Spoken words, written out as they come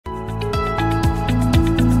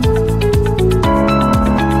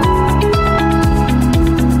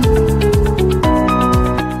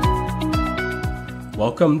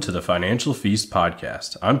Welcome to the Financial Feast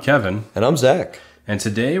podcast. I'm Kevin. And I'm Zach. And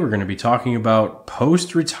today we're going to be talking about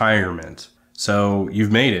post-retirement. So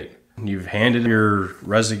you've made it. You've handed your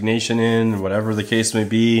resignation in, whatever the case may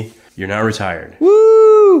be. You're now retired.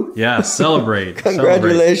 Woo! Yeah, celebrate.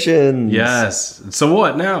 Congratulations. Yes. So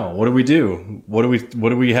what now? What do we do? What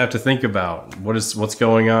do we have to think about? What's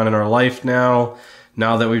going on in our life now?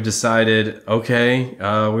 Now that we've decided, okay,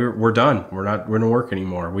 we're done. We're not going to work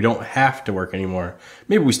anymore. We don't have to work anymore.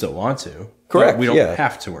 Maybe we still want to. Correct. We don't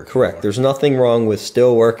have to work Correct. anymore. There's nothing wrong with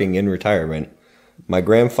still working in retirement. My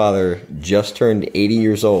grandfather just turned 80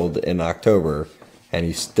 years old in October, and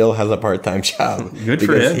he still has a part-time job. Good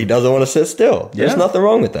for him. He doesn't want to sit still. There's nothing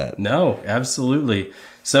wrong with that. No, absolutely.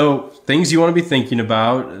 So things you want to be thinking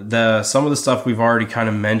about, some of the stuff we've already kind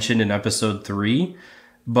of mentioned in episode 3,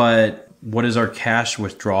 but what is our cash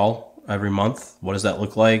withdrawal every month? What does that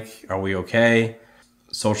look like? Are we okay?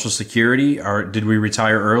 Social Security, did we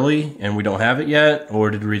retire early and we don't have it yet?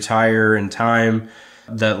 Or did we retire in time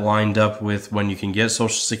that lined up with when you can get Social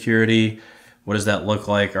Security? What does that look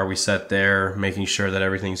like? Are we set there, making sure that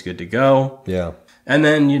everything's good to go? Yeah. And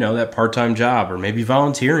then, that part-time job or maybe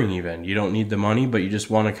volunteering even. You don't need the money, but you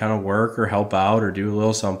just want to kind of work or help out or do a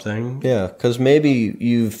little something. Yeah, because maybe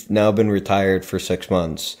you've now been retired for 6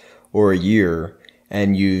 months or a year,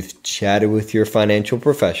 and you've chatted with your financial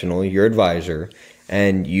professional, your advisor,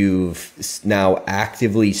 and you've now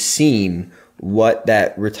actively seen what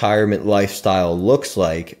that retirement lifestyle looks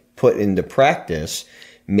like put into practice.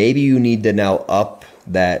 Maybe you need to now up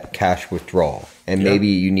that cash withdrawal, and maybe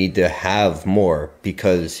you need to have more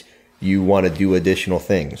because you want to do additional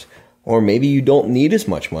things. Or maybe you don't need as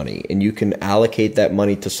much money and you can allocate that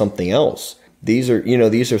money to something else. These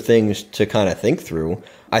are things to kind of think through.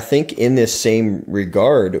 I think in this same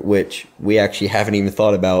regard, which we actually haven't even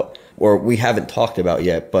thought about or we haven't talked about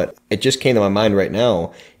yet, but it just came to my mind right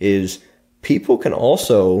now, is people can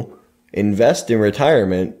also invest in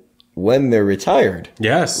retirement when they're retired.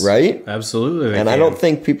 Yes. Right? Absolutely. And I don't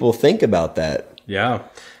think people think about that. Yeah.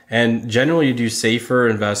 And generally you do safer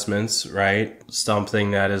investments, right?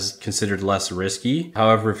 Something that is considered less risky.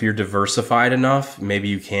 However, if you're diversified enough, maybe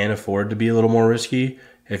you can afford to be a little more risky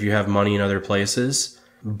if you have money in other places.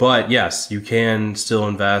 But yes, you can still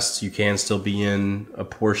invest. You can still be in a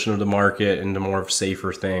portion of the market into more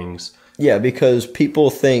safer things. Yeah, because people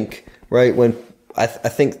think, right, when I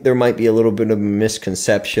think there might be a little bit of a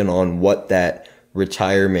misconception on what that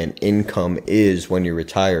retirement income is when you're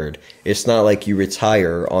retired. It's not like you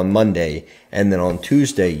retire on Monday and then on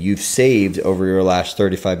Tuesday you've saved over your last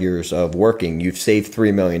 35 years of working. You've saved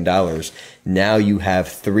 $3 million. Now you have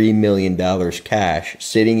 $3 million cash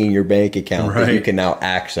sitting in your bank account that you can now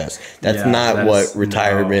access. That's not what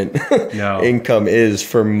retirement income is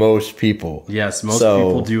for most people. Yes, most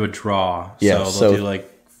people do a draw. Yeah, so they'll do like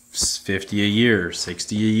 50 a year,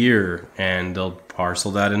 60 a year, and they'll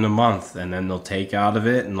parcel that in a month, and then they'll take out of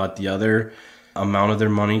it and let the other amount of their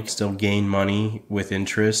money still gain money with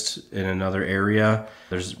interest in another area.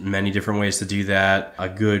 There's many different ways to do that. A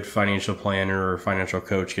good financial planner or financial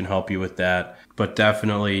coach can help you with that. But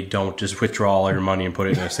definitely don't just withdraw all your money and put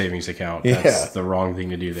it in a savings account. That's the wrong thing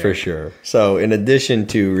to do there. For sure. So in addition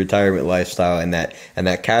to retirement lifestyle and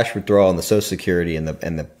that cash withdrawal and the Social Security and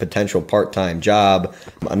the potential part-time job,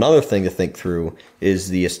 another thing to think through is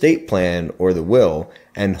the estate plan or the will.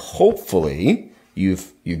 And hopefully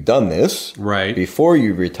you've done this before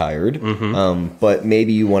you retired, but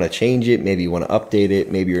maybe you want to change it, maybe you want to update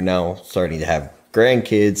it, maybe you're now starting to have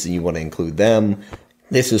grandkids and you want to include them.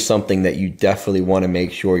 This is something that you definitely want to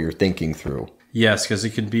make sure you're thinking through. Yes, because it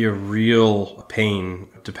could be a real pain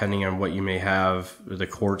depending on what you may have. The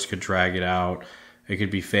courts could drag it out. It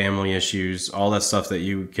could be family issues, all that stuff that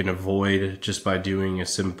you can avoid just by doing a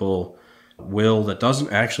simple will that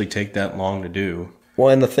doesn't actually take that long to do. Well,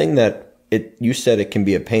 and the thing that you said it can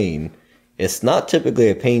be a pain. It's not typically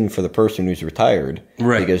a pain for the person who's retired,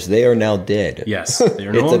 because they are now dead. Yes, they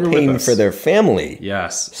are no it's longer a pain with us. for their family.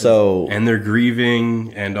 Yes, and they're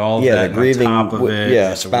grieving and all that. They're grieving. On top of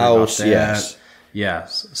it, spouse.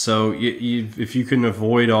 Yes. So if you can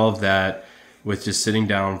avoid all of that with just sitting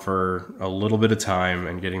down for a little bit of time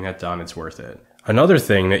and getting that done, it's worth it. Another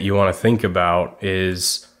thing that you want to think about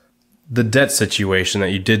is the debt situation that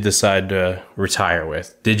you did decide to retire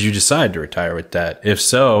with. Did you decide to retire with debt? If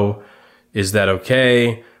so, is that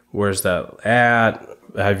okay? Where's that at?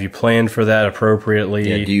 Have you planned for that appropriately?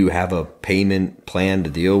 Yeah, do you have a payment plan to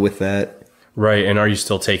deal with that? Right, and are you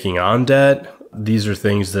still taking on debt? These are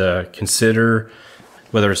things to consider.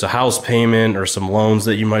 whether it's a house payment or some loans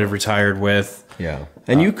that you might have retired with. Yeah.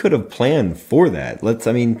 And you could have planned for that.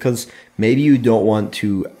 Because maybe you don't want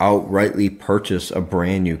to outrightly purchase a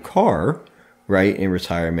brand new car, right, in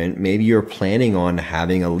retirement. Maybe you're planning on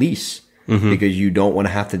having a lease because you don't want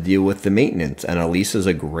to have to deal with the maintenance. And a lease is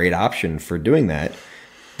a great option for doing that.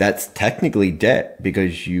 That's technically debt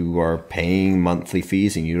because you are paying monthly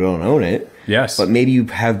fees and you don't own it. Yes. But maybe you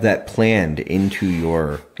have that planned into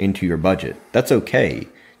your budget. That's okay.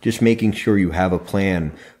 Just making sure you have a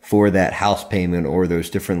plan for that house payment or those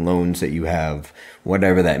different loans that you have,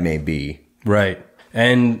 whatever that may be. Right.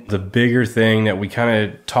 And the bigger thing that we kind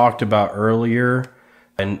of talked about earlier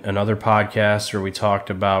in another podcast, where we talked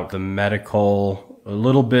about the medical a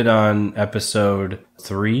little bit on episode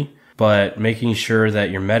 3, but making sure that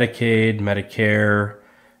your Medicaid, Medicare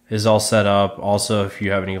is all set up. Also, if you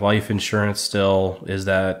have any life insurance still, is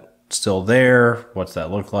that still there? What's that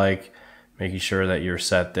look like? Making sure that you're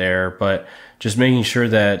set there, but just making sure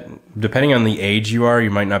that depending on the age you are, you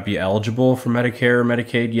might not be eligible for Medicare or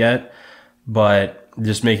Medicaid yet, but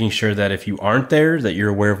just making sure that if you aren't there, that you're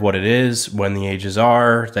aware of what it is, when the ages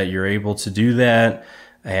are, that you're able to do that.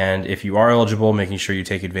 And if you are eligible, making sure you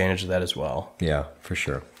take advantage of that as well. Yeah, for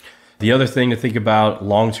sure. The other thing to think about,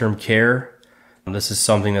 long-term care. This is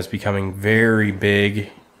something that's becoming very big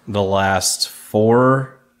the last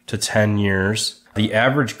 4 to 10 years. The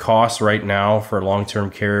average cost right now for long-term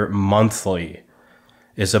care monthly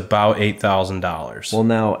is about $8,000. Well,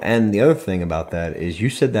 now, and the other thing about that is you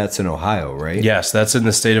said that's in Ohio, right? Yes, that's in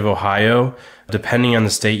the state of Ohio. Depending on the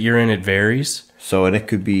state you're in, it varies. So, and it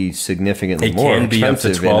could be significantly It more can be up to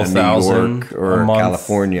expensive in New York $12,000 or a month.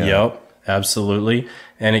 California. Yep, absolutely.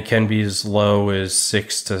 And it can be as low as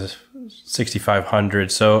 $6,000 to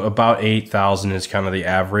 $6,500. So about $8,000 is kind of the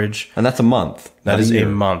average. And that's a month. That is a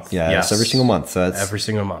month. Yeah, yes. that's every single month. So that's every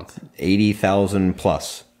single month. 80,000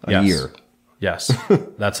 plus a year. Yes,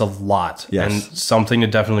 that's a lot. Yes. And something to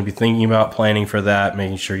definitely be thinking about, planning for that,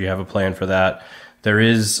 making sure you have a plan for that. There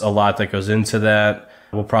is a lot that goes into that.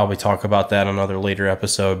 We'll probably talk about that on another later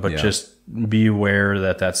episode, but just be aware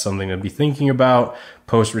that that's something to be thinking about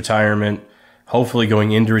post-retirement, hopefully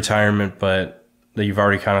going into retirement, but that you've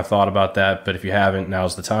already kind of thought about that. But if you haven't,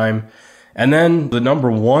 now's the time. And then the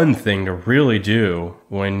number one thing to really do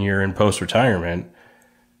when you're in post-retirement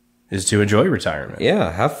is to enjoy retirement.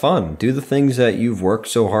 Yeah, have fun. Do the things that you've worked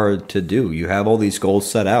so hard to do. You have all these goals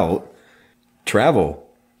set out. Travel.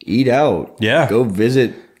 Eat out. Yeah. Go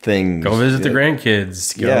visit things. Go visit the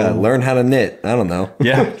grandkids. Go, Yeah, learn how to knit. I don't know.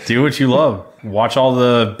 Yeah, do what you love. Watch all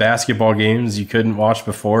the basketball games you couldn't watch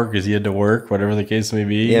before because you had to work, whatever the case may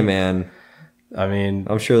be. Yeah, man. I mean,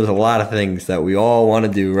 I'm sure there's a lot of things that we all want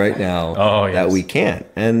to do right now that we can't.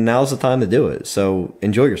 And now's the time to do it. So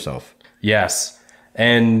enjoy yourself. Yes.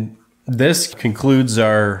 And this concludes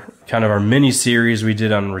our kind of our mini series we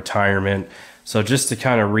did on retirement. So just to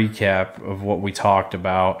kind of recap of what we talked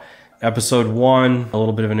about, episode 1, a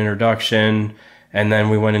little bit of an introduction, and then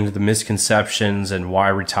we went into the misconceptions and why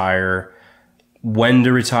retire, when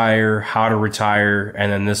to retire, how to retire,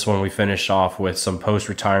 and then this one we finished off with some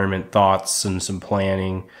post-retirement thoughts and some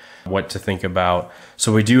planning, what to think about.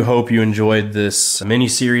 So we do hope you enjoyed this mini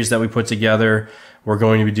series that we put together. We're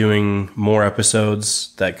going to be doing more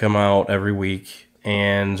episodes that come out every week,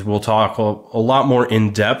 and we'll talk a lot more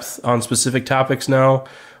in depth on specific topics now.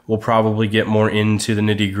 We'll probably get more into the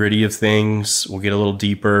nitty-gritty of things. We'll get a little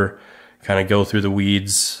deeper, kind of go through the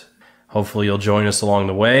weeds. Hopefully you'll join us along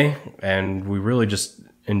the way, and we really just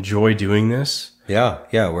enjoy doing this. Yeah,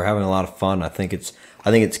 we're having a lot of fun. I think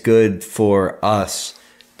it's good for us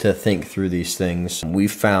to think through these things.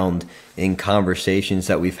 We've found in conversations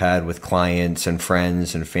that we've had with clients and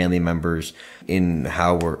friends and family members in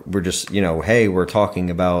how we're just, hey, we're talking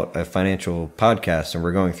about a financial podcast and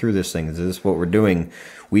we're going through this thing. Is this what we're doing?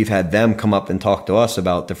 We've had them come up and talk to us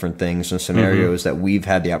about different things and scenarios that we've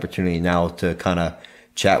had the opportunity now to kind of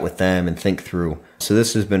chat with them and think through. So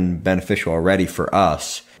this has been beneficial already for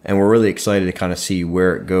us. And we're really excited to kind of see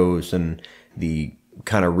where it goes and the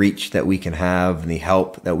kind of reach that we can have and the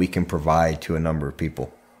help that we can provide to a number of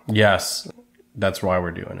people. Yes, that's why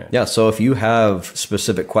we're doing it. Yeah, so if you have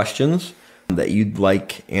specific questions that you'd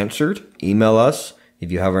like answered, email us.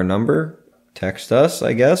 If you have our number, text us,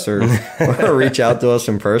 I guess, or reach out to us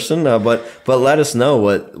in person. But let us know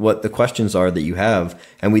what the questions are that you have,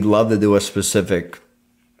 and we'd love to do a specific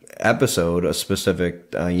episode, a specific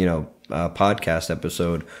podcast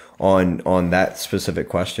episode on that specific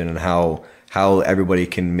question and how everybody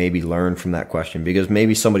can maybe learn from that question, because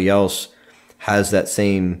maybe somebody else has that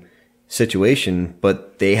same situation,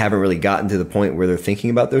 but they haven't really gotten to the point where they're thinking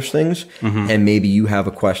about those things. And maybe you have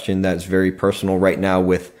a question that's very personal right now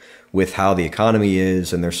with how the economy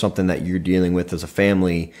is, and there's something that you're dealing with as a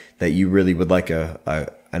family that you really would like an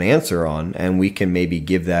answer on, and we can maybe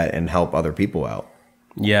give that and help other people out.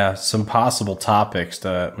 Yeah, some possible topics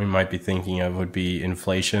that we might be thinking of would be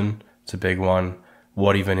inflation. It's a big one.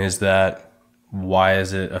 What even is that? Why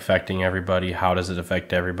is it affecting everybody? How does it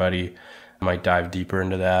affect everybody? I might dive deeper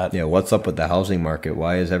into that. Yeah, what's up with the housing market?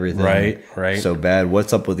 Why is everything right so bad?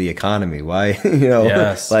 What's up with the economy? Why,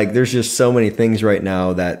 Yes. like there's just so many things right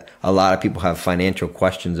now that a lot of people have financial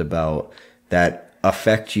questions about that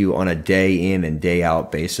affect you on a day in and day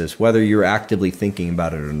out basis, whether you're actively thinking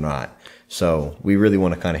about it or not. So we really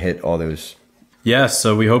want to kind of hit all those. Yes,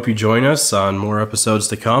 so we hope you join us on more episodes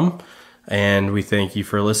to come. And we thank you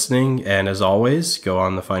for listening. And as always, go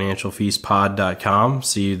on the financialfeastpod.com,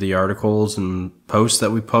 see the articles and posts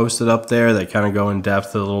that we posted up there that kind of go in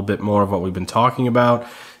depth a little bit more of what we've been talking about.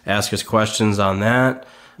 Ask us questions on that,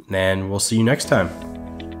 and we'll see you next time.